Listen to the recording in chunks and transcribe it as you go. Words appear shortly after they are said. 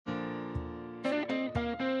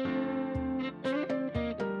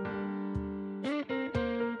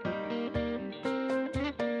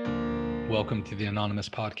Welcome to the Anonymous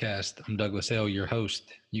Podcast. I'm Douglas L., your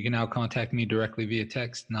host. You can now contact me directly via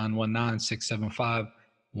text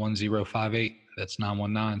 919-675-1058. That's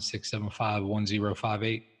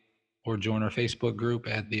 919-675-1058. Or join our Facebook group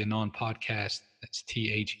at the Anon Podcast. That's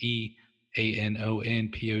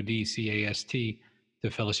TheAnonPodcast to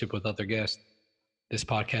fellowship with other guests. This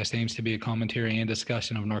podcast aims to be a commentary and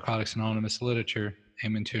discussion of Narcotics Anonymous literature,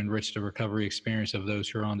 aiming to enrich the recovery experience of those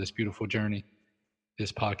who are on this beautiful journey.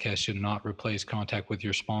 This podcast should not replace contact with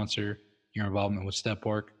your sponsor, your involvement with step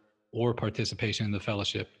work, or participation in the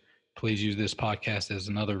fellowship. Please use this podcast as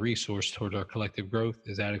another resource toward our collective growth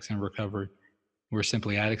as addicts in recovery. We're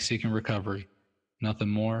simply addicts seeking recovery, nothing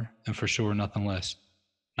more, and for sure, nothing less.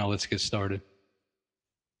 Now let's get started.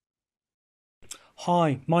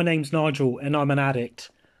 Hi, my name's Nigel and I'm an addict.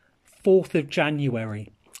 4th of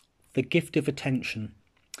January, the gift of attention.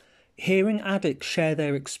 Hearing addicts share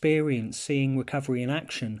their experience seeing recovery in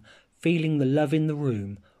action, feeling the love in the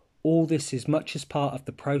room, all this is much as part of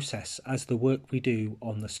the process as the work we do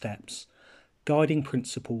on the steps. Guiding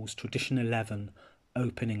Principles, Tradition 11,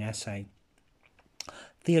 Opening Essay.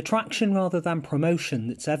 The attraction rather than promotion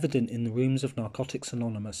that's evident in the rooms of Narcotics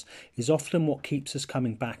Anonymous is often what keeps us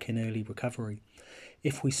coming back in early recovery.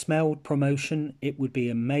 If we smelled promotion, it would be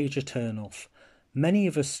a major turn-off. Many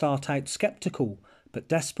of us start out sceptical, but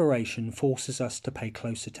desperation forces us to pay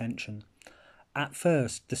close attention. At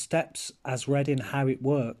first, the steps, as read in How It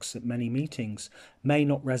Works at many meetings, may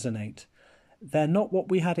not resonate. They're not what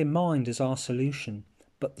we had in mind as our solution,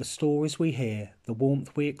 but the stories we hear, the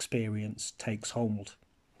warmth we experience, takes hold.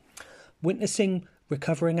 Witnessing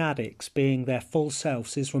recovering addicts being their full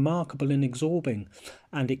selves is remarkable and absorbing,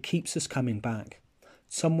 and it keeps us coming back.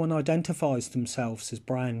 Someone identifies themselves as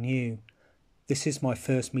brand new. This is my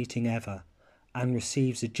first meeting ever, and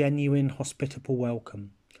receives a genuine hospitable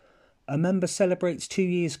welcome. A member celebrates 2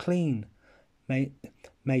 years clean,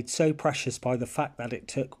 made so precious by the fact that it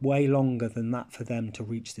took way longer than that for them to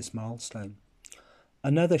reach this milestone.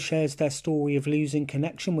 Another shares their story of losing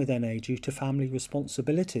connection with NA due to family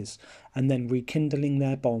responsibilities and then rekindling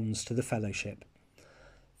their bonds to the fellowship.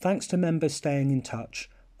 Thanks to members staying in touch,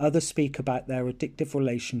 others speak about their addictive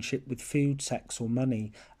relationship with food, sex or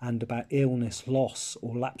money, and about illness, loss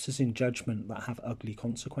or lapses in judgment that have ugly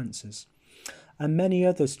consequences. And many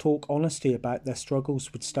others talk honestly about their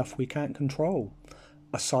struggles with stuff we can't control.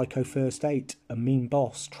 A psycho first date, a mean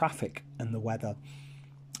boss, traffic and the weather.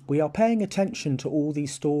 We are paying attention to all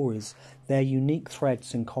these stories, their unique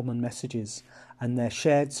threads and common messages, and their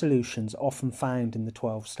shared solutions often found in the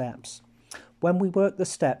 12 steps. When we work the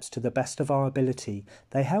steps to the best of our ability,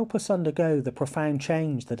 they help us undergo the profound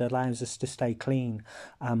change that allows us to stay clean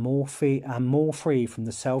and more free from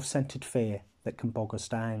the self-centered fear that can bog us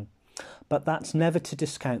down. But that's never to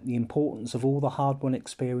discount the importance of all the hard-won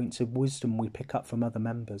experience and wisdom we pick up from other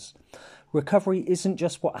members. Recovery isn't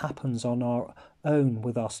just what happens on our own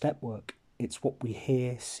with our step work. It's what we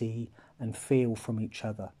hear, see and feel from each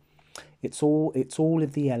other. It's all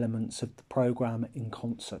of the elements of the programme in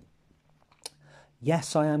concert.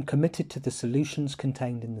 Yes, I am committed to the solutions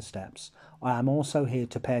contained in the steps. I am also here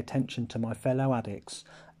to pay attention to my fellow addicts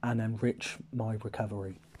and enrich my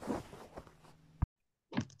recovery.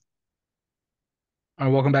 All right,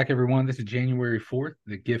 welcome back, everyone. This is January 4th,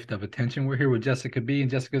 the gift of attention. We're here with Jessica B,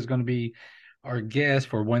 and Jessica is going to be our guest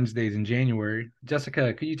for Wednesdays in January.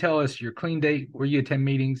 Jessica, could you tell us your clean date, where you attend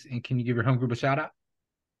meetings, and can you give your home group a shout out?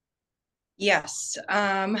 Yes,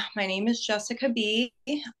 my name is Jessica B.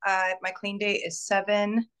 My clean date is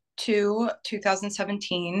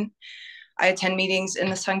 7/2/2017. I attend meetings in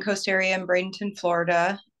the Suncoast area in Bradenton,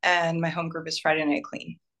 Florida, and my home group is Friday Night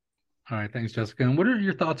Clean. All right, thanks, Jessica. And what are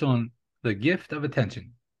your thoughts on the gift of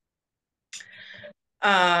attention?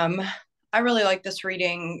 I really like this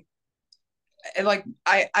reading. I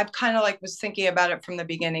kind of was thinking about it from the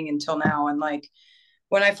beginning until now, and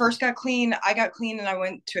when I first got clean, and I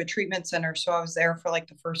went to a treatment center. So I was there for the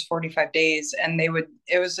first 45 days, and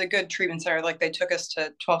it was a good treatment center. They took us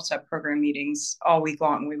to 12-step program meetings all week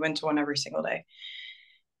long. We went to one every single day.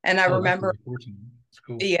 And I remember, that's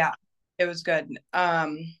cool. Yeah, it was good.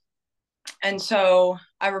 And so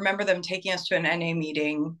I remember them taking us to an NA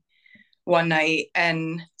meeting one night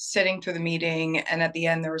and sitting through the meeting. And at the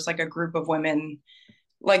end, there was a group of women,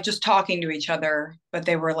 just talking to each other, but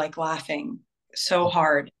they were laughing so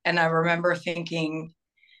hard. And I remember thinking,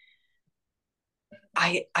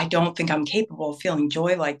 I don't think I'm capable of feeling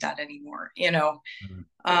joy like that anymore,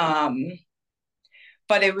 Mm-hmm.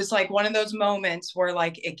 But it was one of those moments where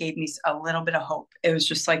it gave me a little bit of hope. It was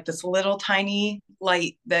just this little tiny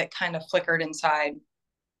light that kind of flickered inside.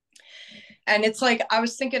 And it's I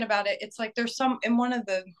was thinking about it. It's there's some in one of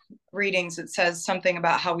the readings, it says something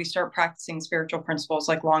about how we start practicing spiritual principles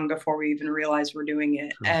like long before we even realize we're doing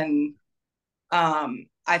it. True. And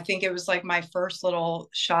I think it was like my first little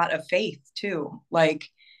shot of faith too. Like,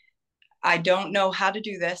 I don't know how to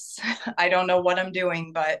do this. I don't know what I'm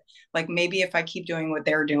doing, but like maybe if I keep doing what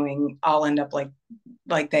they're doing, I'll end up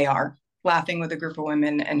like they are, laughing with a group of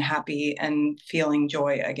women and happy and feeling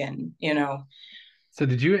joy again, you know. So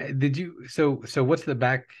so what's the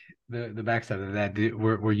backside of that?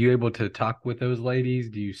 Were you able to talk with those ladies?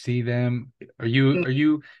 Do you see them? Are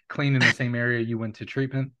you clean in the same area you went to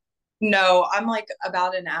treatment? No, I'm like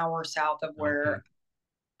about an hour south of Okay. where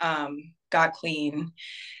got clean.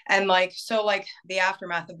 And like so like the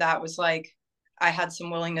aftermath of that was like I had some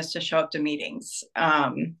willingness to show up to meetings.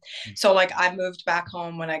 So like I moved back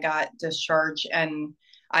home when I got discharged, and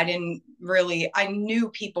I knew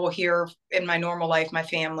people here in my normal life, my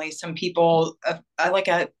family, some people, I like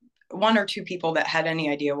a one or two people that had any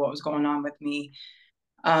idea what was going on with me.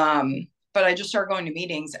 But I just started going to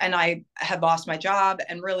meetings, and I had lost my job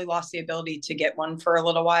and really lost the ability to get one for a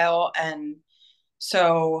little while. And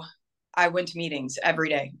so I went to meetings every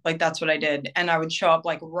day. Like that's what I did. And I would show up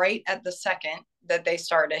like right at the second that they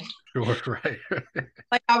started. Sure, right.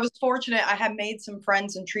 Like I was fortunate. I had made some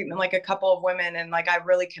friends in treatment, like a couple of women, and like I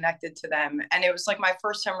really connected to them. And it was like my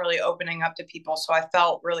first time really opening up to people. So I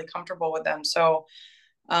felt really comfortable with them. So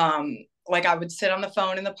um like I would sit on the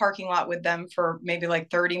phone in the parking lot with them for maybe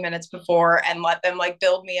like 30 minutes before and let them like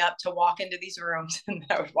build me up to walk into these rooms. And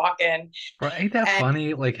I would walk in Bro, ain't that and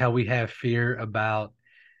funny? Like how we have fear about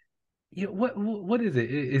what is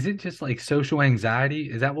it? Is it just like social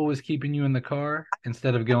anxiety? Is that what was keeping you in the car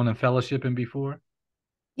instead of going and fellowshipping before?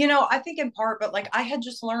 you know, I think in part, but like I had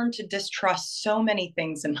just learned to distrust so many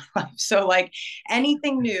things in my life. So like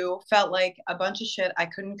anything new felt like a bunch of shit I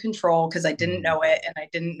couldn't control because I didn't Mm, know it and I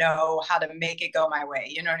didn't know how to make it go my way.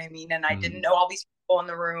 You know what I mean? And I didn't mm. know all these people in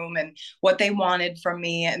the room and what they wanted from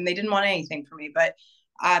me, and they didn't want anything from me. But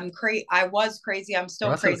I was crazy. I'm Bro,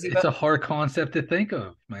 still crazy, it's but a hard concept to think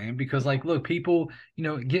of, man, because like, look, people,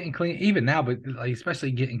 getting clean, even now, but like,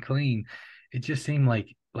 especially getting clean, it just seemed like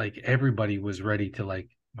everybody was ready to like,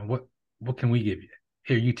 what can we give you?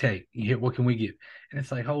 Here, you take. Here, what can we give? And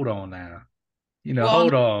it's like, hold on now, well,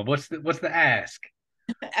 hold on. What's the ask?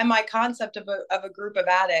 and my concept of a group of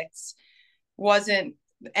addicts wasn't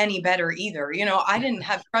any better either. You know, I didn't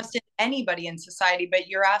have trust in anybody in society, but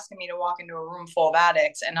you're asking me to walk into a room full of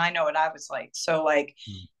addicts, and I know what I was like. So like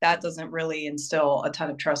Mm. that doesn't really instill a ton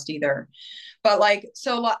of trust either. But like,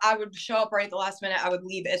 so I would show up right at the last minute. I would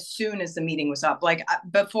leave as soon as the meeting was up. Like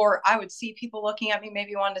before, I would see people looking at me,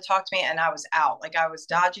 maybe wanting to talk to me, and I was out. Like I was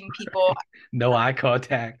dodging people. No eye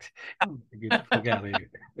contact. Get the fuck out of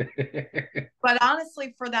here. But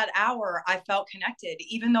honestly, for that hour, I felt connected,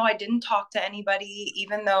 even though I didn't talk to anybody,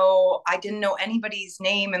 even though I didn't know anybody's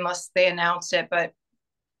name unless they announced it. But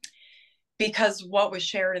because what was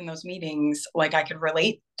shared in those meetings, like I could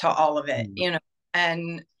relate to all of it, Mm. you know,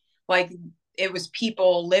 and like it was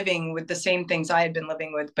people living with the same things I had been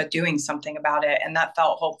living with, but doing something about it. And that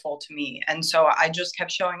felt hopeful to me. And so I just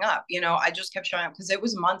kept showing up, you know, I just kept showing up because it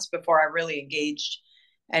was months before I really engaged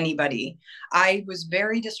anybody. I was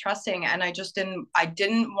very distrusting, and I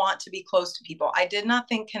didn't want to be close to people. I did not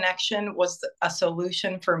think connection was a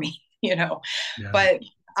solution for me, you know. Yeah. But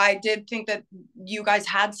I did think that you guys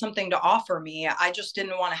had something to offer me. I just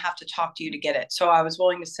didn't want to have to talk to you to get it. So I was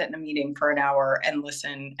willing to sit in a meeting for an hour and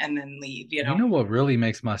listen and then leave, you You know. know what really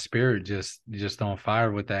makes my spirit just on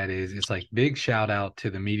fire with that is it's like big shout out to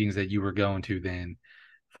the meetings that you were going to then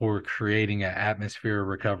for creating an atmosphere of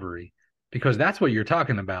recovery, because that's what you're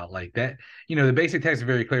talking about. Like that, the basic text is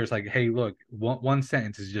very clear. It's like, hey, look, one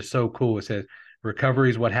sentence is just so cool. It says recovery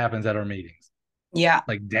is what happens at our meetings. Yeah.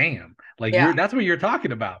 Like, damn, like Yeah. that's what you're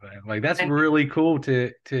talking about, man. Like that's And really cool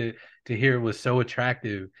to hear. It was so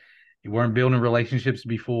attractive. You weren't building relationships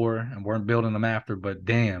before and weren't building them after, but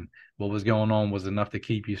damn, what was going on was enough to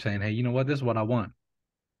keep you saying, hey, you know what, this is what I want.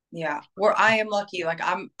 yeah, where I am lucky, like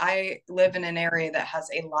I live in an area that has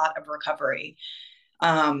a lot of recovery.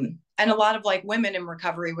 And a lot of like women in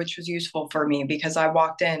recovery, which was useful for me because I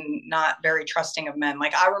walked in not very trusting of men.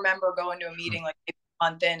 Like I remember going to a meeting like a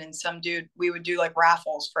month in, and some dude, we would do like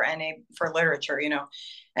raffles for NA for literature, you know,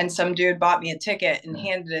 and some dude bought me a ticket and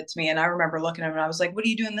handed it to me. And I remember looking at him and I was like, what are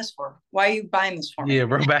you doing this for? Why are you buying this for Yeah, me?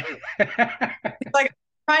 bro, back. He's like,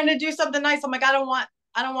 trying to do something nice. I'm like, I don't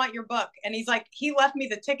want your book. And he's like, he left me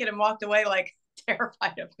the ticket and walked away like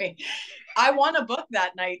terrified of me. I won a book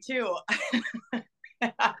that night too.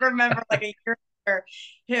 I remember like a year later,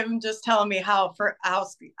 him just telling me how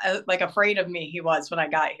like afraid of me he was when I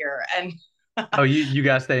got here. And Oh, you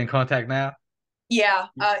guys stay in contact now? yeah,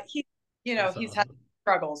 he's you know, That's he's had awesome.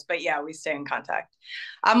 struggles, but yeah, we stay in contact.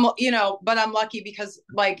 But I'm lucky because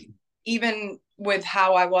like even with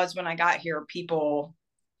how I was when I got here, people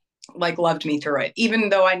like loved me through it. Even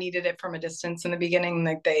though I needed it from a distance in the beginning,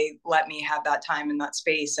 like they let me have that time and that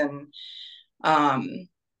space. Um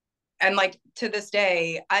and like to this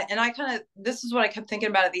day, I kind of, this is what I kept thinking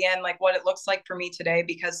about at the end, like what it looks like for me today,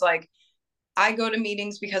 because like I go to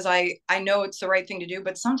meetings because I know it's the right thing to do,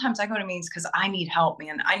 but sometimes I go to meetings because I need help,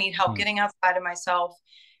 man. I need help Hmm. getting outside of myself.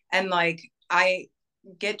 And like I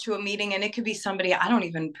get to a meeting and it could be somebody I don't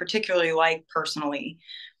even particularly like personally,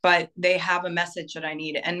 but they have a message that I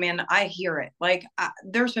need. And man, I hear it. Like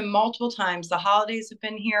there's been multiple times the holidays have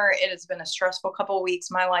been here. It has been a stressful couple of weeks.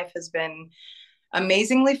 My life has been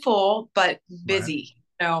amazingly full, but Right. busy,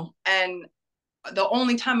 you know, and the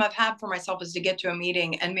only time I've had for myself is to get to a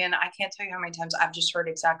meeting. And man, I can't tell you how many times I've just heard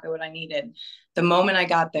exactly what I needed the moment I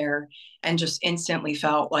got there and just instantly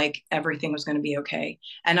felt like everything was going to be okay.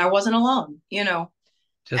 And I wasn't alone, you know?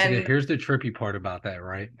 Jessica, And here's the trippy part about that,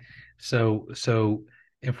 right? So,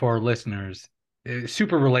 and for our listeners, it's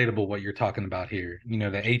super relatable what you're talking about here. You know,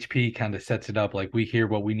 the HP kind of sets it up like we hear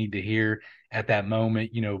what we need to hear at that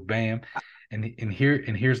moment, you know, bam. And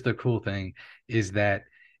here's the cool thing is that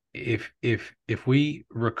if we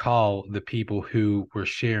recall the people who were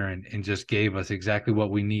sharing and just gave us exactly what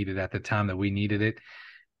we needed at the time that we needed it,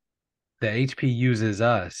 the HP uses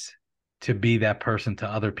us to be that person to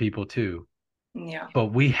other people too, yeah, but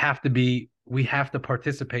we have to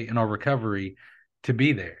participate in our recovery to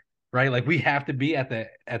be there, right? Like we have to be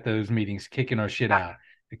at those meetings kicking our shit out,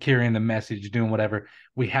 carrying the message, doing whatever.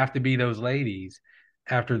 We have to be those ladies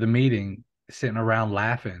after the meeting sitting around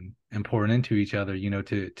laughing and pouring into each other, you know,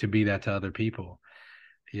 to be that to other people.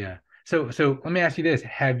 Yeah. So let me ask you this.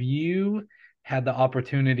 Have you had the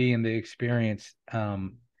opportunity and the experience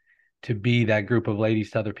to be that group of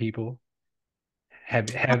ladies to other people? Have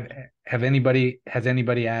anybody has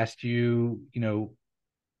anybody asked you, you know,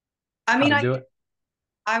 I how mean, to do it?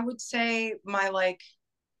 I would say my like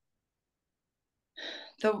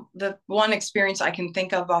the one experience I can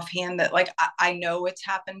think of offhand that like I know it's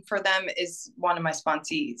happened for them is one of my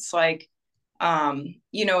sponsees. Like,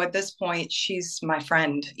 you know, at this point, she's my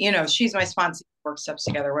friend. You know, she's my sponsee, work steps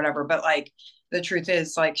together, whatever. But like, the truth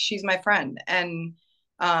is, like, she's my friend, and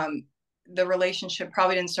um, the relationship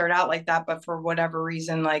probably didn't start out like that, but for whatever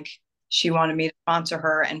reason, like, she wanted me to sponsor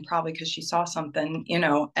her, and probably because she saw something, you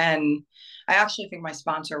know, and I actually think my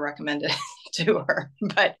sponsor recommended it to her,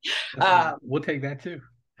 but We'll take that too.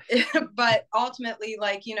 but ultimately,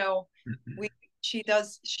 like, you know, we she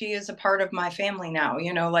is a part of my family now,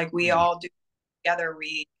 you know, like we all do together.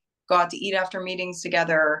 We go out to eat after meetings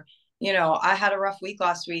together. You know, I had a rough week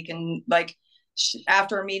last week, and like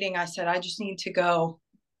after a meeting I said I just need to go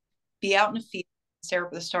be out in the field, stare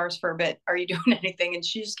up at the stars for a bit. Are you doing anything? And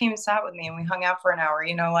she just came and sat with me and we hung out for an hour,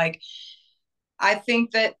 you know. Like I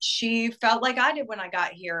think that she felt like I did when I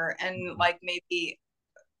got here, and like maybe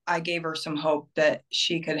I gave her some hope that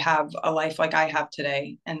she could have a life like I have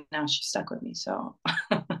today. And now she's stuck with me. So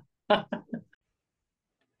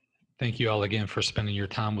Thank you all again for spending your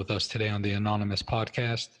time with us today on the Anonymous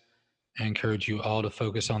Podcast. I encourage you all to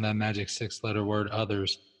focus on that magic 6-letter word,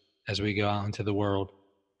 others, as we go out into the world.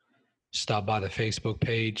 Stop by the Facebook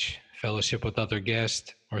page, Fellowship with Other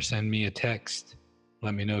Guests, or send me a text.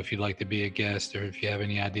 Let me know if you'd like to be a guest or if you have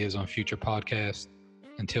any ideas on future podcasts.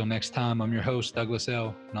 Until next time, I'm your host, Douglas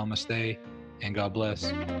L. Namaste, and God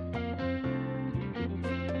bless.